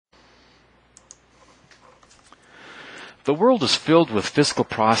The world is filled with physical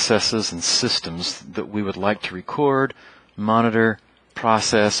processes and systems that we would like to record, monitor,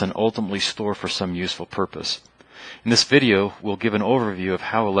 process, and ultimately store for some useful purpose. In this video, we'll give an overview of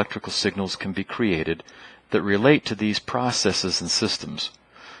how electrical signals can be created that relate to these processes and systems.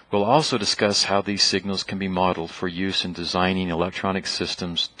 We'll also discuss how these signals can be modeled for use in designing electronic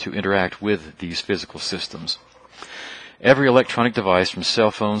systems to interact with these physical systems. Every electronic device, from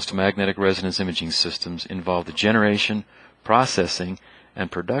cell phones to magnetic resonance imaging systems, involve the generation, processing, and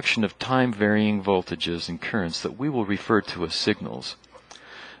production of time-varying voltages and currents that we will refer to as signals.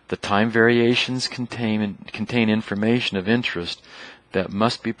 The time variations contain information of interest that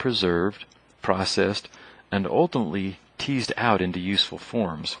must be preserved, processed, and ultimately teased out into useful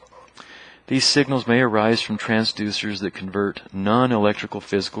forms. These signals may arise from transducers that convert non-electrical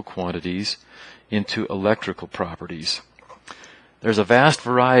physical quantities into electrical properties. There's a vast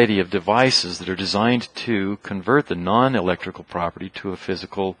variety of devices that are designed to convert the non-electrical property to a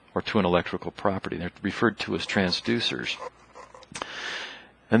physical or to an electrical property. They're referred to as transducers.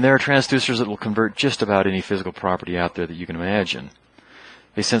 And there are transducers that will convert just about any physical property out there that you can imagine.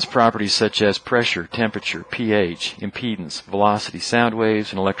 They sense properties such as pressure, temperature, pH, impedance, velocity, sound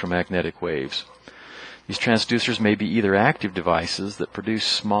waves, and electromagnetic waves. These transducers may be either active devices that produce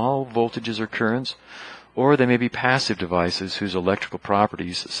small voltages or currents, or they may be passive devices whose electrical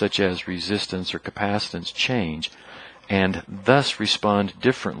properties such as resistance or capacitance change and thus respond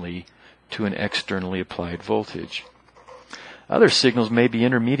differently to an externally applied voltage. Other signals may be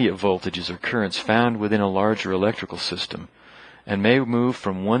intermediate voltages or currents found within a larger electrical system and may move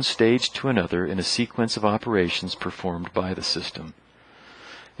from one stage to another in a sequence of operations performed by the system.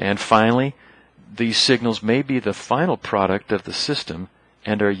 And finally, these signals may be the final product of the system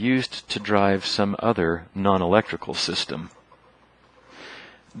and are used to drive some other non-electrical system.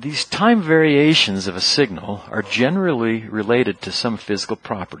 These time variations of a signal are generally related to some physical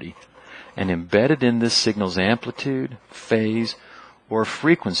property, and embedded in this signal's amplitude, phase, or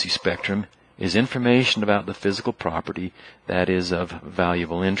frequency spectrum is information about the physical property that is of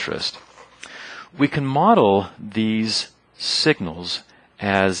valuable interest. We can model these signals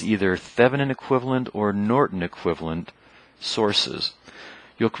as either Thevenin equivalent or Norton equivalent sources.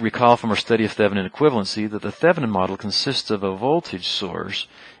 You'll recall from our study of Thevenin equivalency that the Thevenin model consists of a voltage source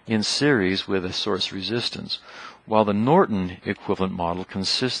in series with a source resistance, while the Norton equivalent model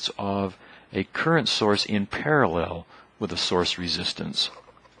consists of a current source in parallel with a source resistance.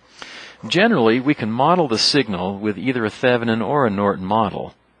 Generally, we can model the signal with either a Thevenin or a Norton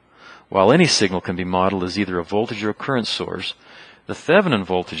model. While any signal can be modeled as either a voltage or a current source, the Thevenin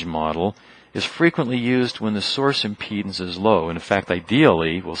voltage model is frequently used when the source impedance is low. And in fact,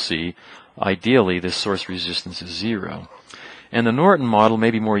 ideally, we'll see, this source resistance is zero. And the Norton model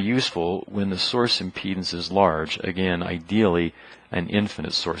may be more useful when the source impedance is large. Again, ideally, an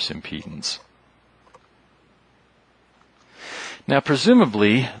infinite source impedance. Now,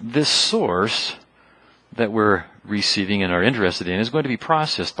 presumably, this source that we're receiving and are interested in is going to be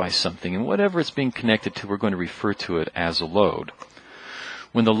processed by something, and whatever it's being connected to, we're going to refer to it as a load.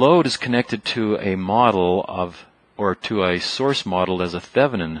 When the load is connected to a model of, or to a source model as a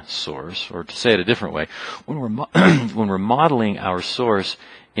Thevenin source, or to say it a different way, when we're modeling our source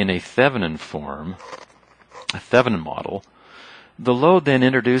in a Thevenin form, a Thevenin model, the load then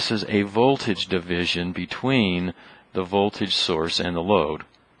introduces a voltage division between the voltage source and the load.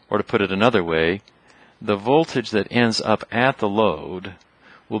 Or to put it another way, the voltage that ends up at the load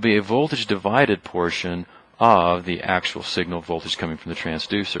will be a voltage divided portion of the actual signal voltage coming from the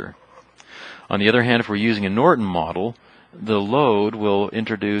transducer. On the other hand, if we're using a Norton model, the load will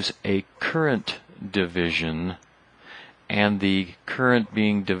introduce a current division, and the current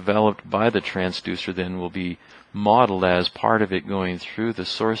being developed by the transducer then will be modeled as part of it going through the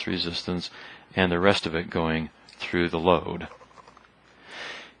source resistance and the rest of it going through the load.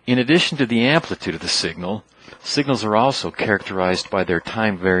 In addition to the amplitude of the signal, signals are also characterized by their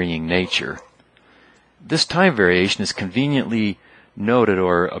time-varying nature. This time variation is conveniently noted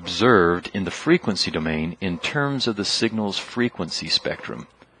or observed in the frequency domain in terms of the signal's frequency spectrum.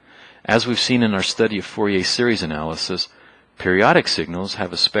 As we've seen in our study of Fourier series analysis, periodic signals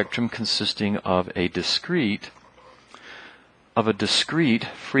have a spectrum consisting of a discrete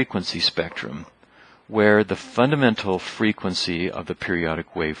frequency spectrum, where the fundamental frequency of the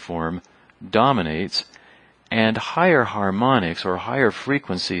periodic waveform dominates and higher harmonics or higher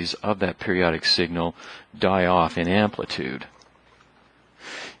frequencies of that periodic signal die off in amplitude.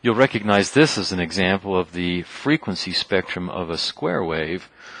 You'll recognize this as an example of the frequency spectrum of a square wave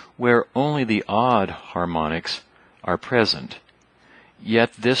where only the odd harmonics are present.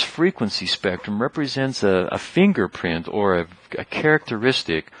 Yet this frequency spectrum represents a fingerprint or a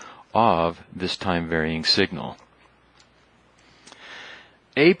characteristic of this time-varying signal.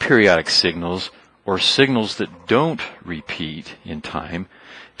 Aperiodic signals, or signals that don't repeat in time,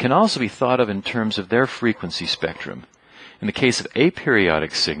 can also be thought of in terms of their frequency spectrum. In the case of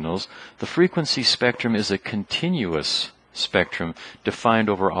aperiodic signals, the frequency spectrum is a continuous spectrum defined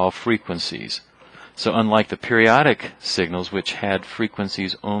over all frequencies. So unlike the periodic signals, which had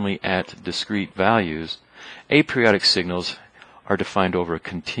frequencies only at discrete values, aperiodic signals are defined over a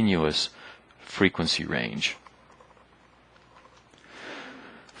continuous frequency range.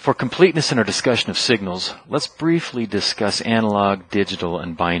 For completeness in our discussion of signals, let's briefly discuss analog, digital,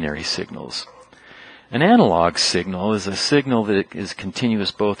 and binary signals. An analog signal is a signal that is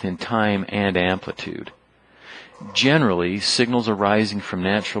continuous both in time and amplitude. Generally, signals arising from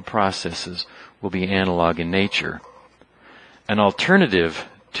natural processes will be analog in nature. An alternative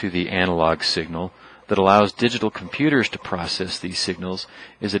to the analog signal that allows digital computers to process these signals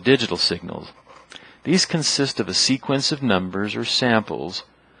is a digital signal. These consist of a sequence of numbers or sample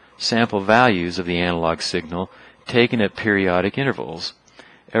values of the analog signal taken at periodic intervals.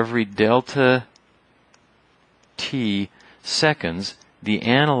 Every delta t seconds, the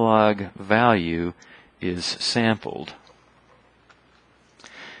analog value is sampled.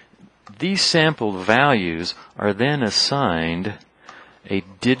 These sampled values are then assigned a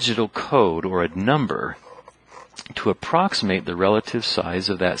digital code or a number to approximate the relative size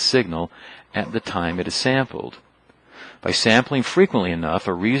of that signal at the time it is sampled. By sampling frequently enough,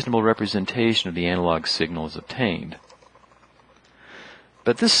 a reasonable representation of the analog signal is obtained.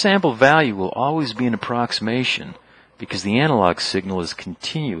 But this sample value will always be an approximation because the analog signal is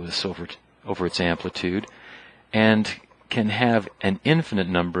continuous over its amplitude and can have an infinite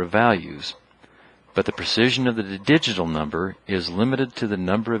number of values. But the precision of the digital number is limited to the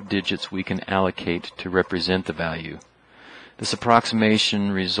number of digits we can allocate to represent the value. This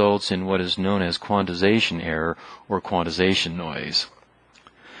approximation results in what is known as quantization error or quantization noise.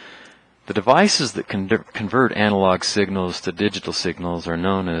 The devices that convert analog signals to digital signals are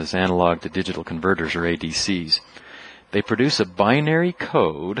known as analog to digital converters, or ADCs. They produce a binary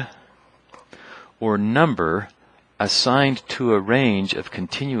code or number assigned to a range of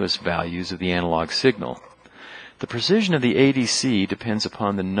continuous values of the analog signal. The precision of the ADC depends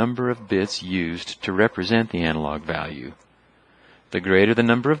upon the number of bits used to represent the analog value. The greater the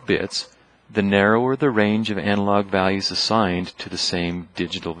number of bits, the narrower the range of analog values assigned to the same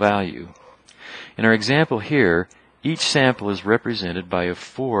digital value. In our example here, each sample is represented by a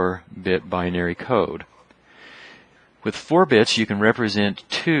 4-bit binary code. With 4 bits, you can represent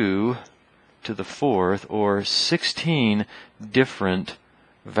 2 to the 4th, or 16 different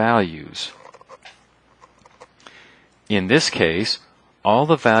values. In this case, all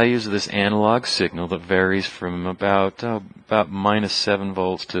the values of this analog signal that varies from about minus 7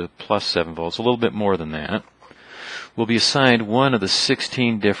 volts to plus 7 volts, a little bit more than that, will be assigned one of the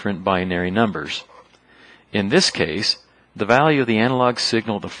 16 different binary numbers. In this case, the value of the analog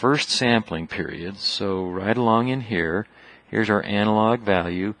signal at the first sampling period, so right along in here, here's our analog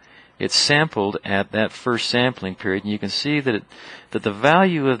value. It's sampled at that first sampling period, and you can see that the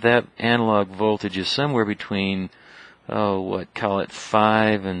value of that analog voltage is somewhere between, call it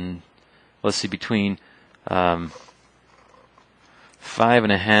 5 and, let's see, between 5.5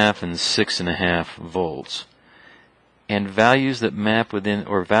 and 6.5 volts. And values that map within,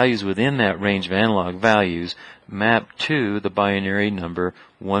 or values within that range of analog values, map to the binary number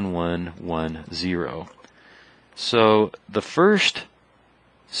 1110. So the first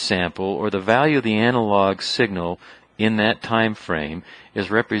sample, or the value of the analog signal in that time frame,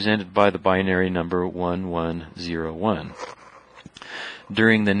 is represented by the binary number 1101.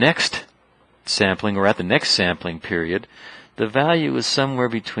 During the next sampling, or at the next sampling period, the value is somewhere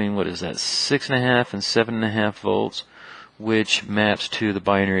between, 6.5 and 7.5 volts, which maps to the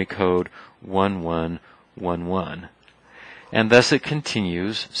binary code 1111. And thus it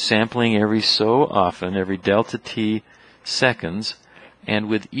continues, sampling every so often, every delta t seconds, and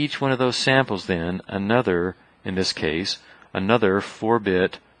with each one of those samples then, in this case, another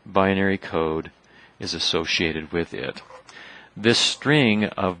 4-bit binary code is associated with it. This string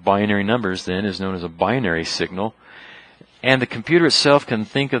of binary numbers then is known as a binary signal, and the computer itself can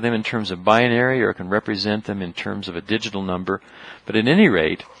think of them in terms of binary, or can represent them in terms of a digital number. But at any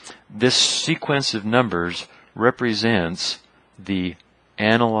rate, this sequence of numbers represents the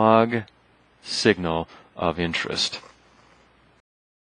analog signal of interest.